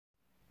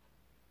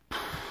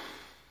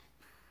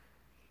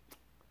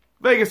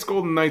Vegas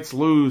Golden Knights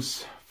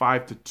lose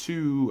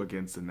 5-2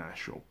 against the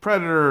Nashville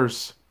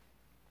Predators.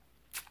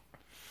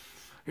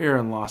 Here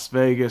in Las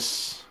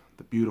Vegas,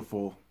 the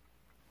beautiful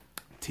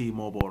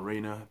T-Mobile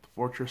Arena at the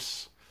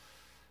Fortress.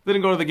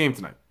 Didn't go to the game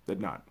tonight.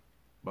 Did not.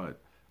 But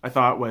I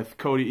thought with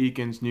Cody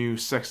Eakin's new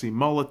sexy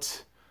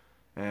mullet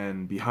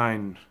and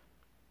behind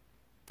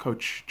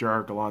Coach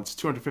Gerard Gallant's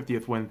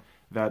 250th win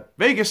that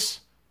Vegas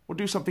will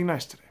do something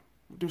nice today.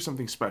 We'll do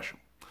something special.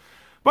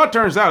 But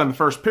turns out in the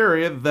first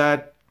period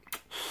that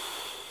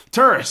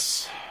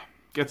Turris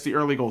gets the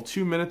early goal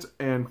 2 minutes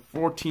and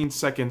 14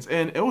 seconds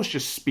in. It was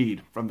just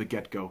speed from the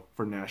get-go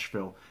for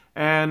Nashville.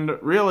 And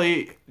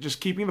really,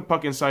 just keeping the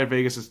puck inside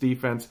Vegas'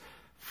 defense.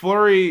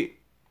 Fleury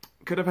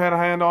could have had a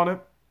hand on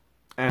it.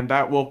 And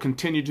that will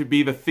continue to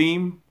be the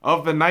theme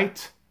of the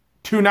night.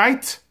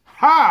 Tonight.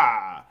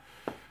 Ha!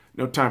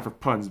 No time for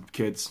puns,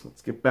 kids.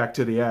 Let's get back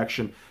to the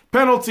action.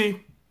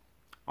 Penalty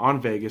on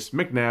Vegas.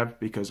 McNabb,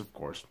 because, of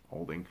course,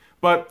 holding.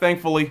 But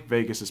thankfully,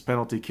 Vegas'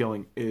 penalty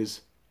killing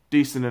is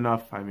decent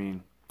enough. I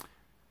mean,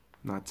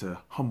 not to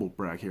humble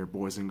brag here,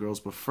 boys and girls,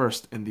 but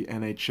first in the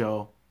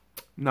NHL,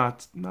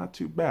 not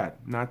too bad.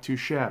 Not too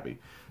shabby.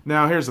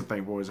 Now, here's the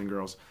thing, boys and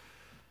girls.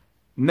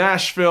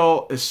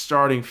 Nashville is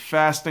starting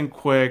fast and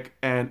quick,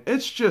 and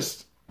it's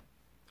just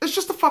a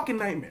fucking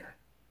nightmare.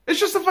 It's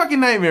just a fucking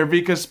nightmare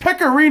because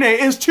Pekka Rinne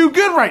is too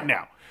good right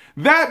now.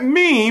 That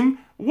meme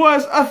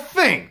was a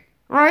thing,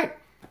 right?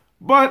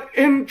 But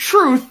in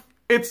truth,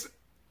 it's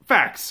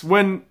facts.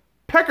 When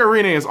Pekka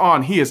Rinne is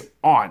on, he is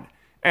on.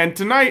 And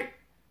tonight,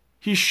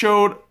 he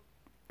showed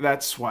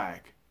that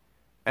swag.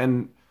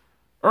 And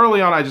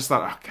early on, I just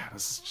thought, oh, God,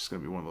 this is just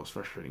going to be one of those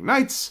frustrating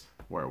nights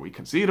where we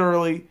concede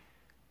early.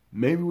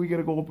 Maybe we get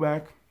a goal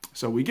back.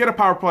 So we get a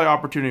power play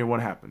opportunity, and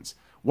what happens?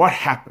 What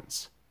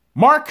happens?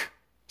 Mark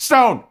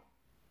Stone.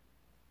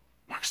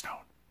 Mark Stone.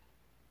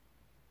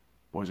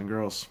 Boys and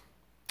girls,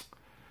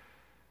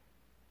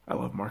 I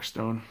love Mark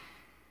Stone.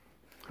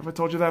 Have I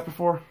told you that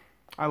before?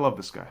 I love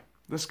this guy.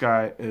 This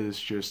guy is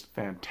just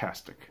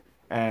fantastic.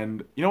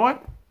 And you know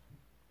what?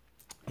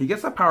 He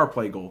gets that power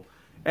play goal,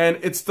 and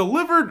it's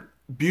delivered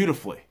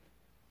beautifully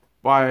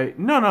by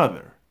none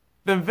other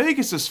than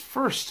Vegas'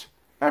 first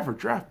ever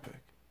draft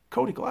pick,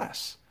 Cody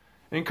Glass.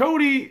 And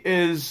Cody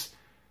is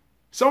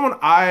someone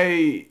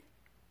I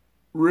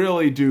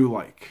really do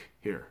like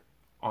here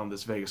on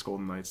this Vegas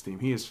Golden Knights team.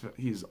 He's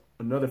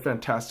another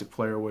fantastic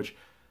player, which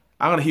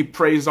I'm going to heap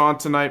praise on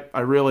tonight.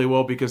 I really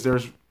will, because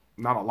there's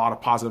not a lot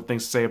of positive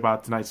things to say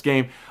about tonight's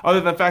game, other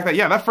than the fact that,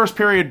 yeah, that first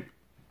period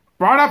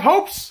brought up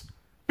hopes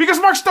because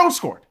Mark Stone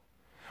scored.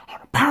 On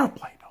a power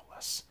play, no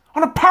less.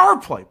 On a power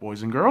play,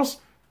 boys and girls.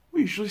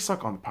 We usually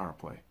suck on the power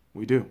play.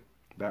 We do.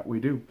 That we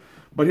do.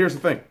 But here's the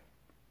thing.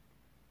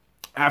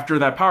 After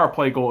that power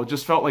play goal, it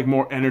just felt like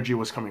more energy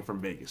was coming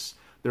from Vegas.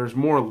 There's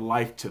more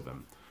life to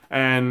them.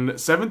 And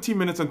 17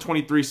 minutes and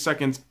 23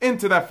 seconds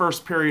into that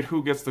first period,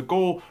 who gets the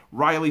goal?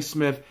 Riley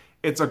Smith.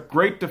 It's a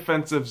great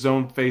defensive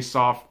zone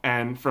face-off.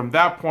 And from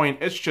that point,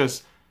 it's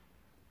just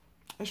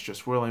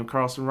William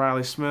Karlsson,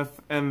 Riley Smith,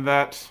 and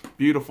that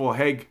beautiful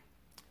Haig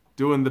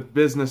doing the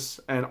business.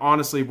 And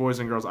honestly, boys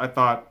and girls, I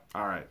thought,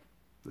 all right,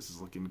 this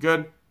is looking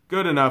good.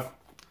 Good enough.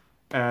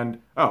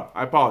 And, oh,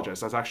 I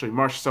apologize. That's actually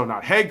Marchessault,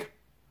 not Haig.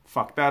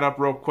 Fuck that up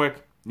real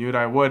quick. Knew it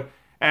I would.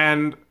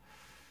 And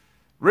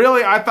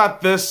really, I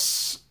thought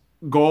this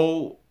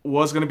goal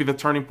was going to be the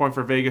turning point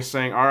for Vegas,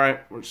 saying, all right,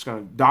 we're just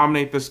going to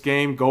dominate this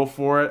game, go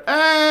for it.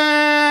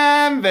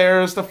 And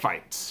there's the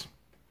fight.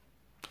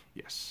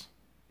 Yes,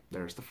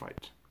 there's the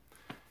fight.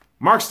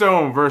 Mark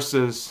Stone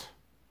versus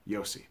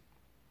Josi.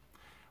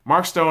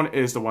 Mark Stone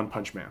is the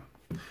one-punch man.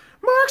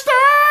 Mark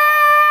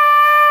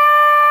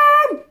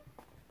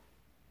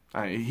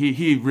Stone!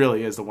 He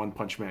really is the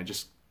one-punch man.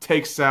 Just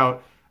takes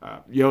out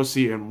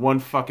Josi in one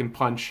fucking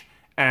punch.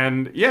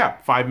 And yeah,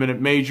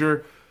 5-minute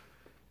major.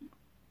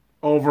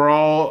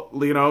 Overall,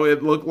 you know,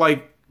 it looked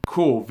like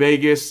cool.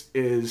 Vegas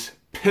is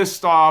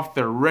pissed off.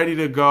 They're ready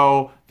to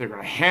go. They're going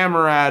to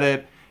hammer at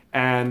it.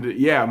 And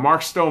yeah,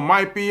 Mark Stone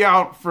might be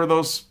out for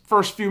those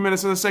first few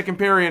minutes of the second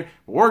period,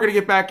 but we're going to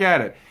get back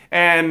at it.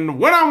 And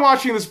when I'm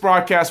watching this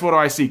broadcast, what do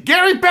I see?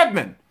 Gary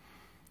Bettman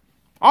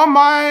on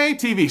my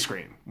TV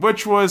screen,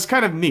 which was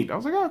kind of neat. I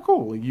was like, oh,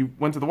 cool. You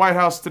went to the White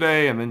House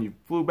today, and then you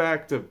flew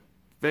back to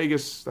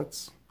Vegas.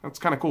 That's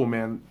kind of cool,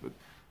 man. But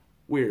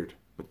weird,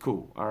 but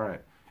cool. All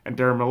right. And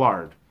Darren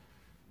Millard.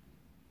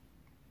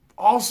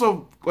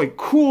 Also, like,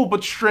 cool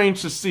but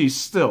strange to see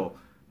still.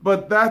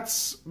 But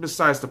that's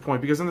besides the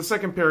point, because in the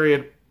second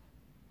period,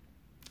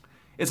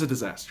 it's a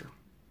disaster.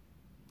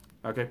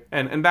 Okay?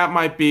 And that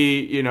might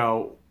be, you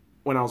know,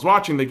 when I was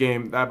watching the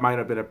game, that might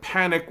have been a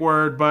panic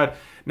word, but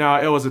no,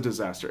 it was a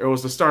disaster. It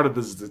was the start of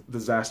this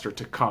disaster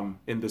to come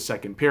in the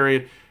second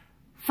period.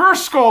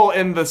 First goal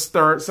in the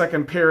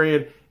second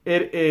period,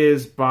 it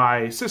is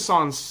by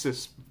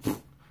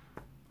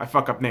I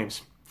fuck up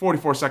names.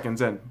 44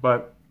 seconds in.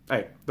 But,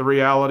 hey, the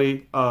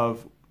reality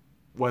of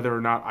whether or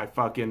not I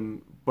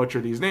fucking butcher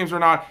these names or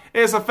not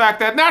is the fact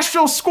that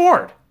Nashville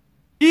scored.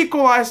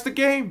 Equalized the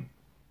game.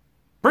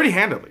 Pretty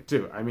handily,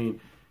 too. I mean,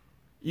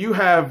 you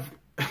have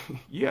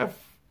you have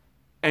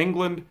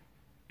England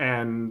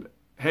and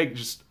Haig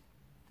just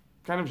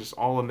kind of just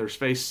all in their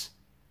face.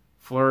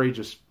 Fleury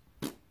just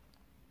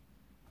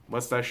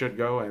lets that shit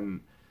go,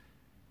 and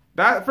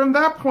that from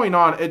that point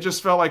on, it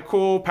just felt like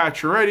cool.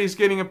 Pacioretty's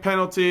getting a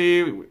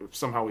penalty.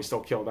 Somehow we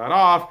still kill that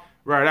off.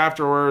 Right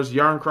afterwards,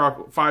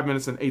 Yarncroc, 5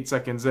 minutes and 8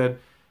 seconds in,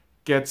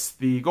 gets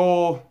the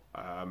goal.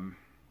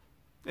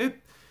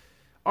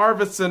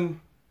 Arvidsson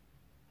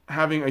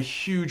having a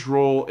huge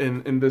role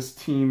in this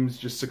team's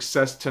just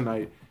success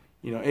tonight.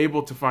 You know,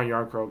 able to find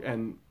Yarncroc,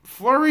 and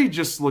Fleury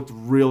just looked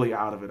really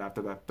out of it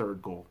after that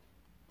third goal.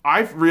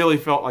 I really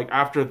felt like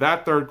after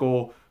that third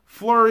goal,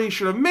 Fleury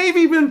should have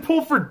maybe been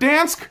pulled for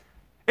Dansk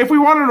if we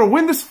wanted to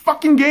win this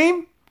fucking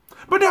game.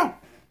 But no.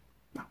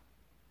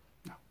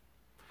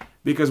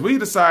 Because we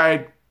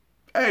decide,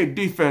 hey,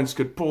 defense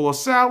could pull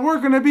us out.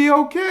 We're going to be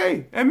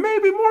okay. And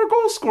maybe more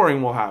goal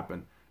scoring will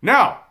happen.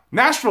 Now,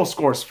 Nashville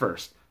scores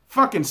first.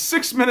 Fucking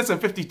 6 minutes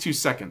and 52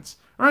 seconds.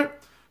 Right?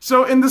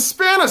 So in the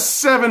span of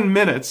 7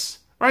 minutes,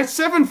 right,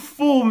 7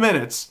 full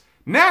minutes,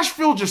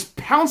 Nashville just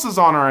pounces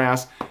on our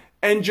ass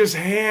and just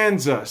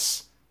hands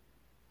us,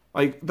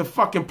 like, the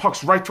fucking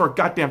pucks right to our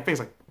goddamn face.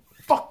 Like,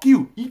 fuck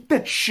you, eat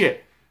that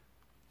shit.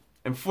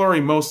 And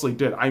Fleury mostly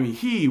did. I mean,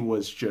 he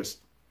was just,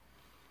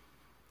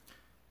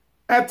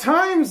 at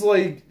times,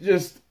 like,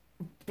 just,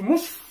 the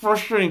most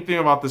frustrating thing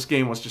about this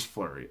game was just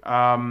Fleury.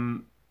 At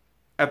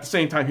the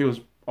same time, he was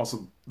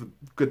also the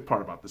good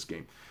part about this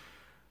game.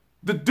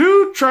 The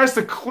dude tries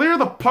to clear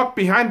the puck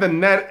behind the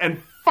net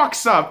and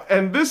fucks up.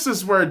 And this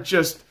is where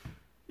just,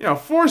 you know,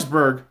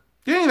 Forsberg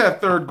getting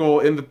that third goal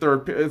in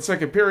the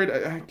second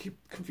period. I keep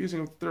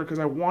confusing with the third because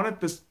I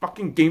wanted this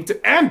fucking game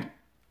to end.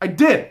 I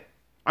did,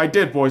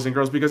 boys and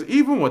girls, because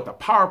even with the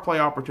power play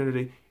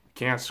opportunity, you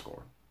can't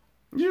score.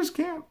 You just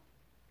can't.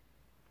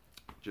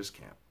 Just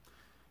can't.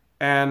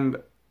 And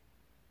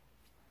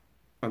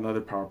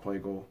another power play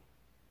goal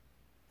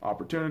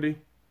opportunity,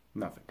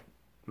 nothing.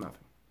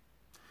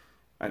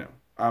 I know.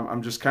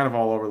 I'm just kind of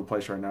all over the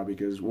place right now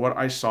because what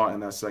I saw in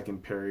that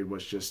second period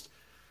was just,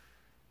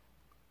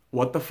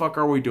 what the fuck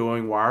are we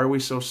doing? Why are we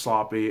so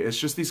sloppy? It's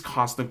just these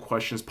constant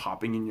questions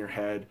popping in your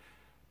head.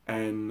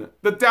 And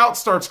the doubt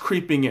starts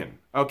creeping in.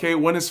 Okay,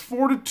 when it's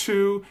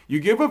 4-2, you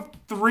give up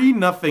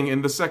 3-0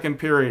 in the second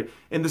period.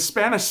 In the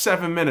span of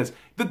 7 minutes,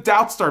 the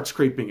doubt starts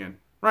creeping in,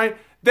 right?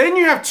 Then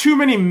you have too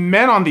many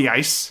men on the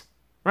ice,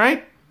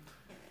 right?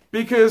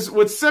 Because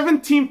with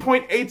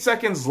 17.8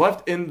 seconds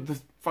left in the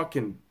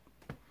fucking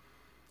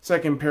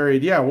second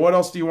period, yeah, what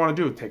else do you want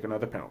to do? Take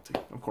another penalty.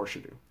 Of course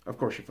you do. Of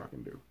course you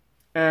fucking do.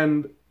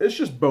 And it's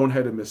just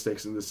boneheaded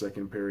mistakes in the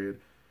second period.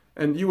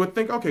 And you would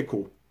think, okay,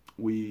 cool.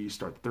 We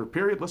start the third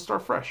period. Let's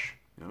start fresh.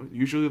 You know,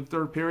 usually the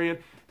third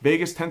period,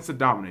 Vegas tends to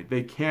dominate.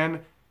 They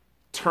can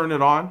turn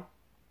it on.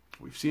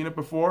 We've seen it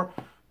before.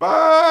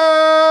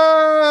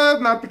 But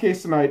not the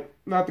case tonight.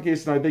 Not the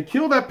case tonight. They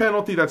kill that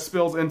penalty that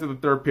spills into the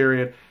third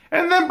period.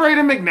 And then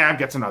Braden McNabb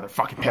gets another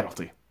fucking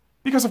penalty.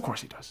 Because of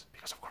course he does.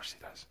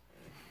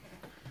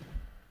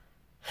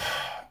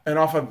 And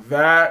off of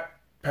that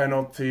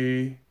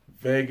penalty,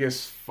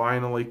 Vegas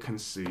finally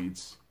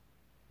concedes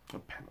a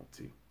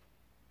penalty.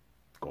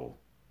 Goal.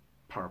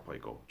 Power play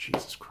goal.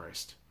 Jesus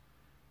Christ,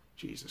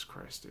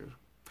 dude.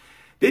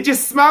 Did you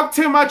smoke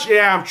too much?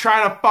 Yeah, I'm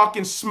trying to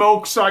fucking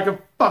smoke so I can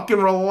fucking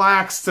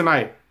relax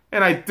tonight.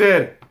 And I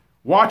did.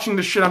 Watching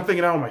the shit, I'm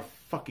thinking, oh my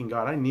fucking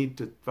God, I need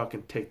to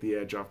fucking take the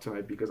edge off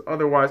tonight because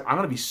otherwise I'm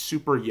going to be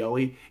super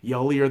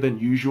yellier than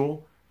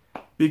usual.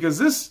 Because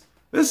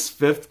this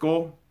fifth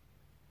goal,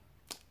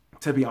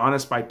 to be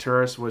honest, by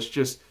Turris was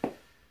just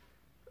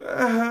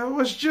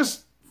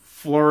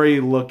Fleury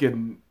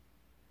looking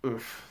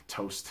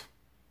toast.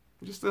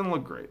 It just didn't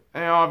look great.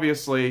 And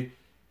obviously,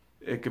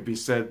 it could be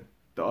said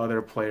the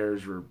other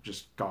players were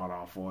just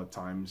god-awful at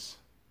times.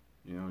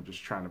 You know,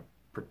 just trying to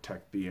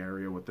protect the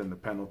area within the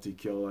penalty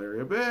kill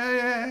area.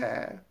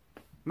 But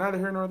neither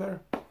here nor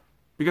there.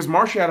 Because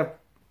Marshy had a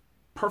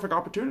perfect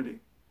opportunity.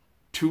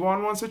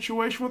 2-on-1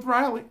 situation with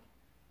Riley.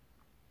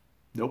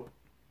 Nope.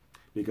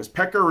 Because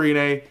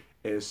Pecorine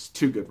is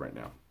too good right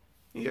now.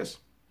 He is.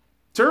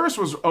 Turris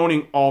was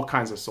owning all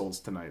kinds of souls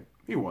tonight.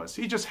 He was.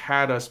 He just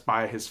had us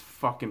by his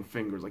fucking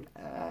fingers. Like,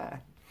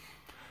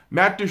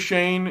 Matt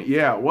Duchene,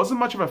 yeah, wasn't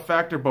much of a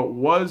factor, but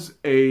was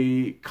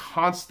a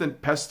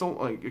constant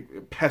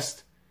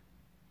pest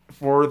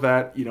for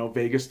that, you know,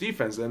 Vegas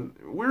defense. And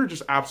we're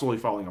just absolutely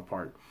falling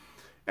apart.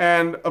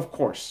 And, of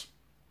course,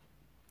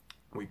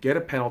 we get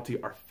a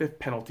penalty, our 5th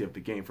penalty of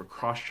the game for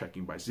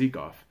cross-checking by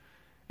Zykov.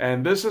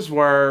 And this is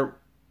where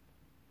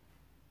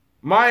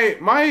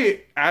my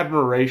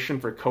admiration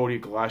for Cody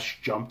Glass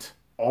jumped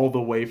all the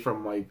way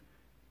from, like,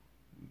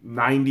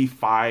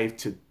 95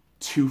 to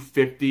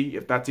 250,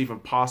 if that's even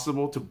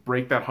possible, to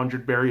break that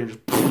 100 barrier and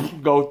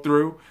just go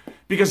through.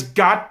 Because,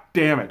 god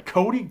damn it,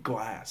 Cody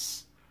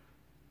Glass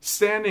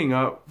standing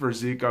up for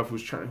Zykov,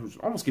 who's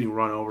almost getting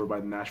run over by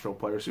the Nashville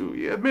players,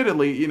 who,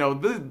 admittedly, you know,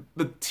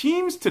 the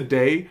teams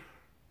today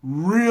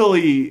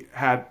really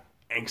had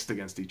angst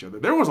against each other.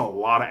 There was a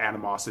lot of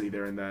animosity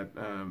there in that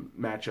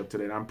matchup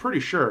today, and I'm pretty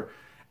sure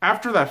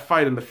after that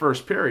fight in the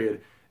first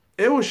period,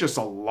 it was just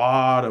a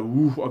lot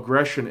of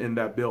aggression in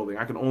that building.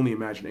 I can only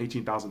imagine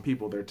 18,000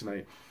 people there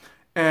tonight.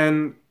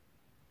 And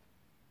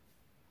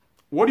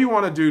what do you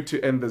want to do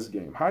to end this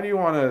game? How do you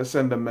want to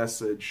send a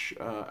message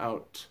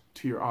out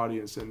to your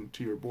audience and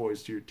to your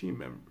boys, to your team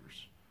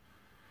members?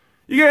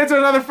 You get into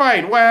another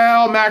fight.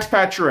 Well, Max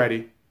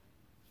Pacioretty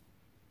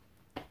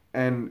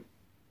and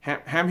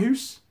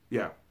Hamhuis,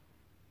 yeah,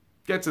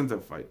 gets into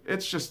a fight.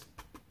 It's just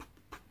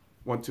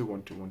 1-2,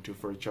 1-2, 1-2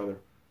 for each other.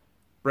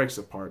 Breaks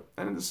apart.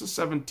 And this is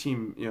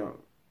 17,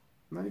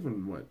 not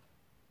even,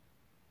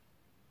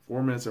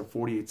 4 minutes and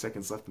 48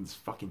 seconds left in this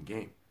fucking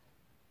game.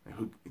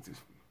 And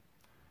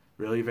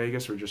really,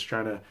 Vegas? We're just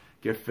trying to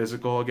get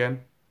physical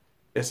again?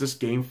 Is this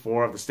game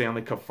 4 of the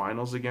Stanley Cup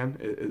Finals again?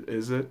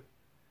 Is it?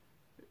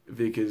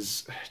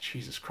 Because,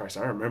 Jesus Christ,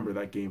 I remember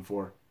that game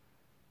 4.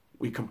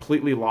 We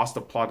completely lost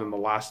the plot in the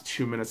last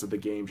 2 minutes of the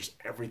game. Just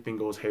everything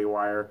goes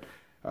haywire.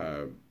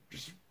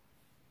 Just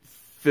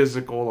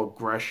physical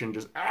aggression.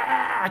 Just,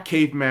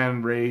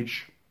 caveman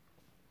rage.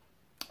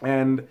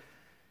 And,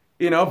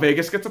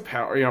 Vegas gets a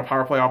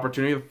power play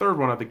opportunity. The third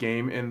one of the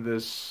game in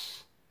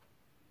this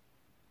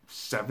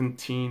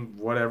 17,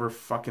 whatever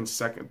fucking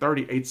second,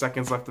 38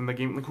 seconds left in the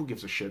game. Like, who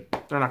gives a shit?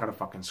 They're not going to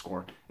fucking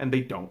score. And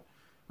they don't,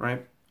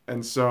 right?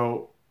 And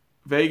so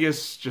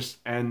Vegas just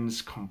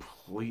ends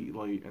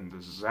completely in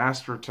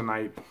disaster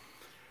tonight.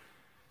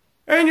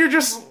 And you're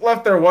just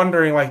left there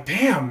wondering, like,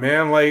 damn,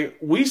 man, like,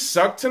 we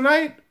suck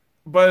tonight,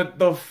 but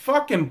the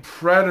fucking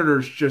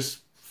Predators just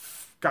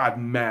got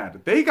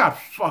mad. They got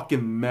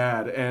fucking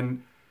mad.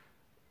 And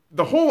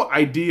the whole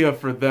idea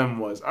for them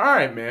was, all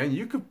right, man,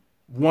 you could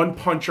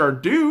one-punch our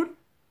dude,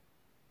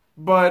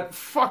 but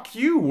fuck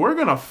you, we're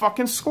gonna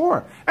fucking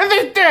score. And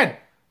they did!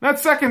 That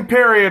second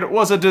period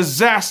was a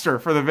disaster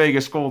for the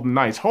Vegas Golden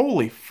Knights.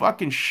 Holy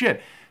fucking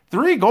shit.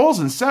 3 goals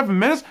in 7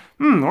 minutes?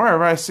 Where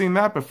have I seen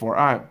that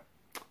before?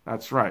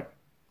 That's right.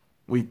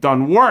 We've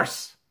done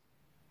worse.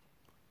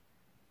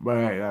 But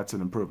hey, that's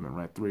an improvement,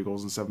 right? 3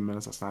 goals in 7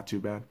 minutes, that's not too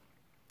bad.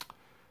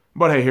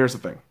 But hey, here's the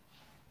thing.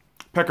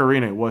 Pekka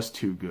Rinne was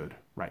too good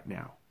right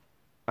now.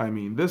 I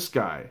mean, this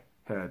guy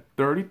had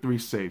 33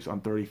 saves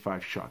on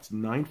 35 shots,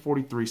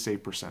 943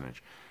 save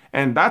percentage.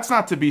 And that's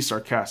not to be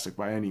sarcastic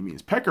by any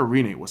means. Pekka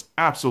Rinne was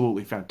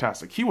absolutely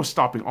fantastic. He was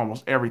stopping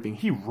almost everything.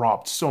 He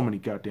robbed so many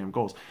goddamn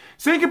goals.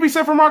 Same can be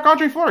said for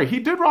Marc-Andre Fleury. He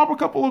did rob a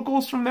couple of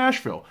goals from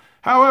Nashville.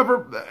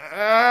 However,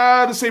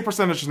 the save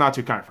percentage is not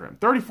too kind for him.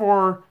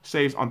 34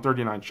 saves on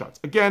 39 shots.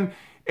 Again,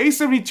 a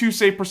 72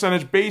 save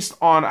percentage based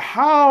on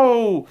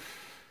how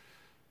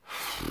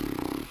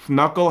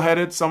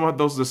knuckleheaded some of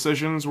those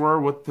decisions were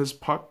with his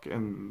puck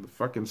and the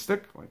fucking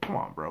stick. Like, come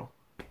on, bro.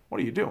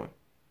 What are you doing?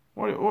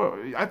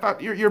 I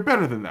thought you're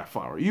better than that,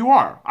 Flower. You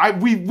are.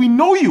 We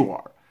know you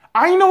are.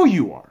 I know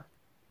you are.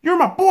 You're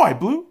my boy,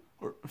 Blue.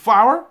 Or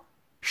Flower.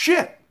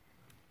 Shit.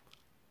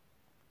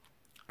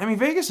 I mean,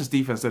 Vegas'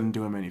 defense didn't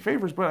do him any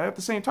favors, but at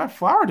the same time,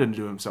 Flower didn't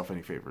do himself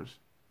any favors.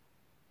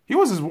 He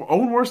was his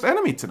own worst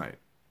enemy tonight.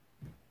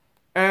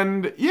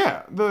 And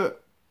yeah, the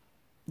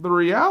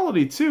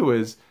reality too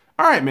is,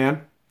 all right,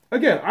 man.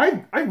 Again,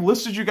 I've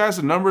listed you guys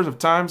the numbers of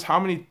times, how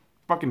many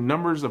fucking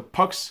numbers of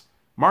pucks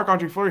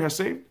Marc-Andre Fleury has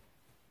saved.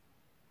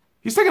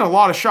 He's taking a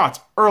lot of shots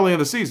early in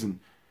the season.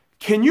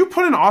 Can you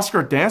put in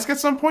Oscar Dansk at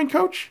some point,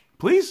 coach?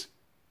 Please?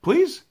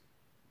 Please?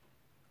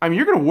 I mean,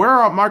 you're going to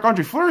wear out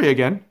Marc-Andre Fleury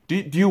again.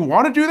 Do you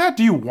want to do that?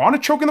 Do you want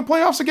to choke in the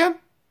playoffs again?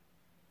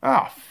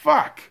 Ah,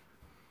 fuck.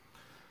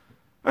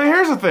 I mean,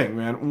 here's the thing,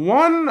 man.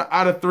 1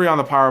 out of 3 on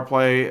the power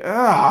play.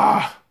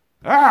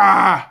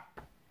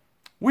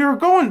 We were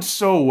going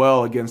so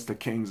well against the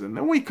Kings, and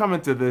then we come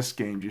into this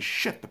game, just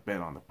shit the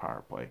bed on the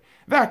power play.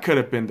 That could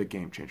have been the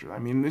game changer. I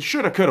mean, it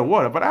shoulda, coulda,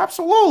 woulda, but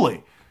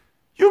absolutely.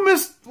 You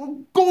missed a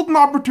golden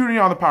opportunity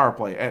on the power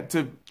play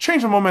to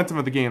change the momentum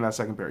of the game in that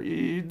second period.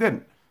 You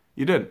didn't.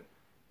 You didn't.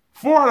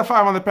 4 out of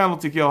 5 on the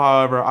penalty kill,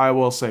 however, I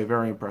will say,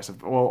 very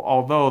impressive. Well,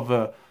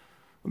 although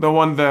the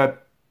one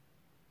that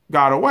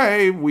got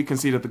away, we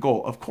conceded the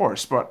goal, of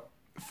course, but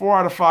 4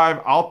 out of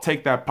 5, I'll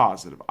take that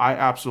positive. I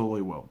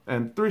absolutely will.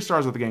 And 3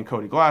 stars of the game,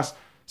 Cody Glass,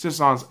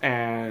 Sissons,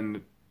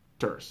 and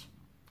Turs.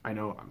 I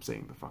know I'm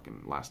saying the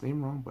fucking last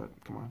name wrong, but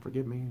come on,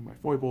 forgive me. My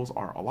foibles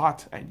are a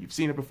lot, and you've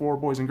seen it before,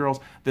 boys and girls.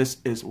 This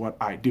is what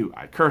I do.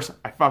 I curse,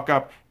 I fuck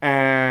up,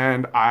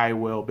 and I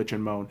will bitch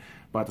and moan.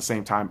 But at the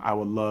same time, I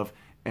will love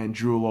and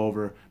drool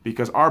over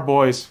because our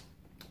boys,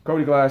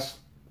 Cody Glass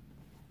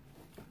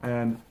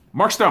and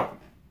Mark Stone,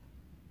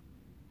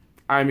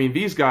 I mean,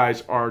 these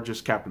guys are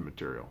just captain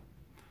material.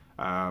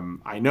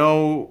 I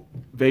know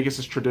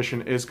Vegas'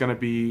 tradition is going to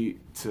be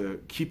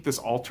to keep this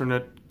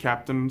alternate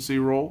captaincy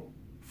role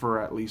for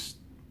at least,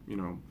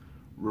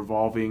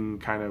 revolving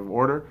kind of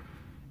order.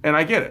 And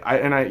I get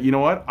it. You know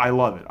what? I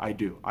love it. I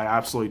do. I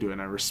absolutely do.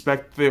 And I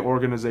respect the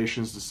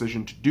organization's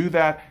decision to do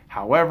that.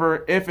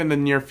 However, if in the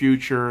near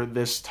future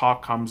this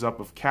talk comes up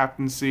of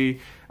captaincy,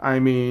 I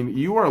mean,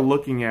 you are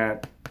looking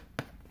at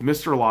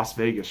Mr. Las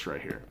Vegas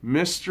right here.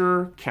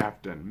 Mr.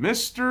 Captain.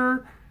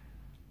 Mr.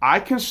 I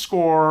can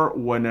score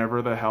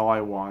whenever the hell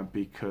I want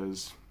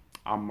because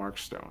I'm Mark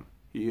Stone.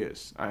 He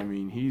is. I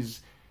mean,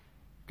 he's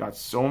got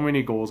so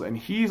many goals, and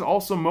he's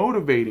also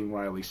motivating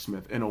Riley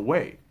Smith in a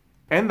way,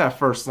 and that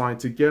first line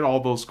to get all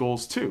those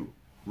goals too.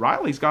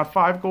 Riley's got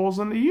 5 goals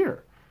in the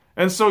year.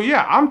 And so,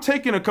 yeah, I'm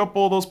taking a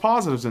couple of those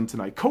positives in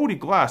tonight. Cody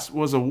Glass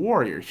was a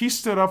warrior. He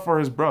stood up for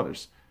his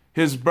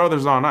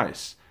brothers on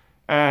ice.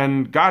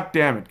 And god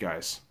damn it,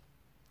 guys.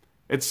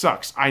 It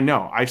sucks. I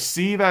know. I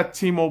see that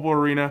T-Mobile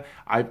Arena.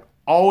 I'm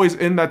always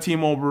in that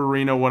T-Mobile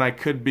Arena when I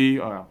could be.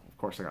 Of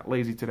course, I got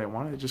lazy today. I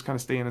wanted to just kind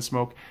of stay in and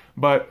smoke.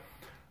 But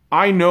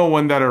I know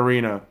when that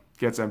arena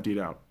gets emptied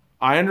out.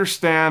 I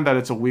understand that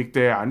it's a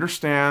weekday. I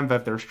understand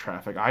that there's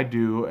traffic. I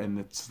do, and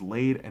it's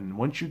late. And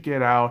once you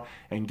get out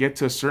and get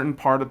to a certain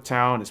part of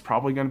town, it's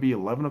probably going to be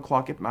 11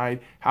 o'clock at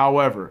night.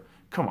 However,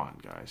 come on,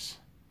 guys.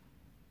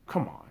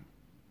 Come on.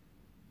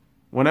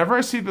 Whenever I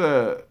see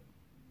the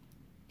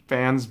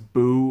fans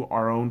boo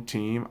our own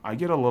team, I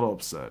get a little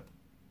upset.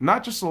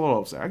 Not just a little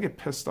upset. I get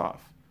pissed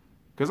off.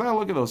 Because I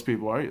look at those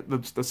people,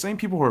 the same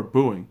people who are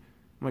booing.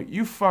 I'm like,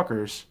 you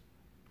fuckers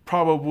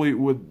probably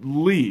would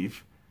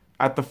leave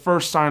at the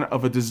first sign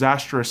of a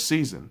disastrous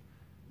season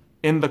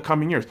in the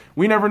coming years.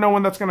 We never know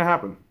when that's going to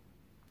happen.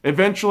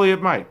 Eventually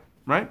it might,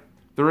 right?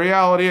 The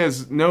reality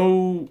is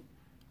no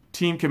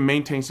team can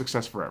maintain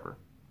success forever,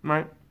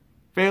 right?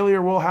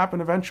 Failure will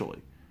happen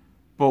eventually.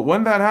 But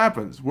when that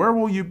happens, where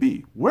will you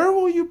be? Where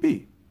will you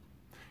be?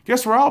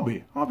 Guess where I'll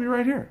be? I'll be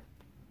right here.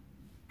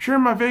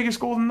 Cheering my Vegas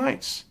Golden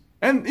Knights.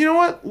 And you know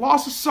what?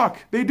 Losses suck.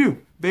 They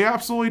do. They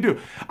absolutely do.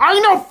 I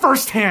know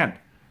firsthand.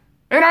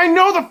 And I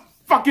know the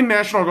fucking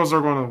National Girls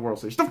are going to the World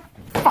Series. Don't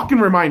fucking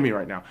remind me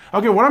right now.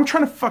 Okay, what I'm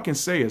trying to fucking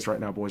say is right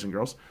now, boys and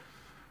girls,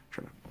 I'm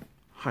trying to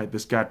hide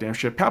this goddamn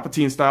shit,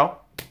 Palpatine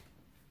style.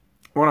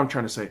 What I'm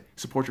trying to say,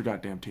 support your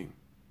goddamn team.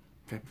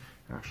 Okay?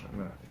 Actually, I'm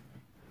going to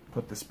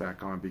put this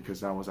back on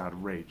because that was out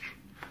of rage.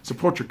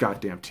 Support your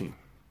goddamn team.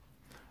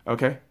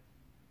 Okay?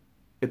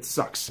 It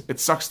sucks. It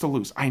sucks to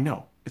lose. I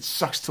know. It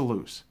sucks to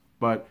lose.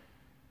 But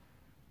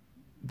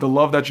the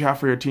love that you have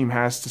for your team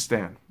has to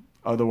stand.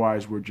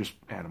 Otherwise, we're just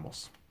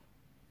animals.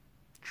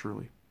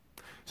 Truly.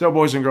 So,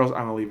 boys and girls,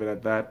 I'm going to leave it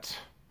at that.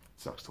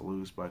 It sucks to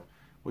lose, but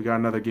we got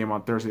another game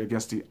on Thursday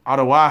against the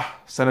Ottawa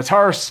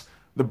Senators.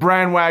 The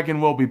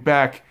bandwagon will be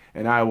back,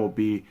 and I will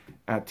be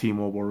at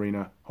T-Mobile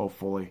Arena,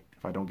 hopefully,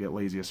 if I don't get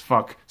lazy as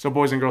fuck. So,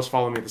 boys and girls,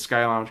 follow me at the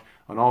Sky Lounge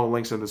on all the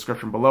links in the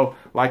description below.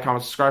 Like,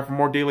 comment, subscribe for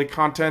more daily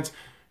content.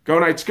 Go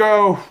Knights,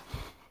 go!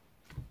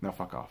 Now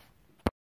fuck off.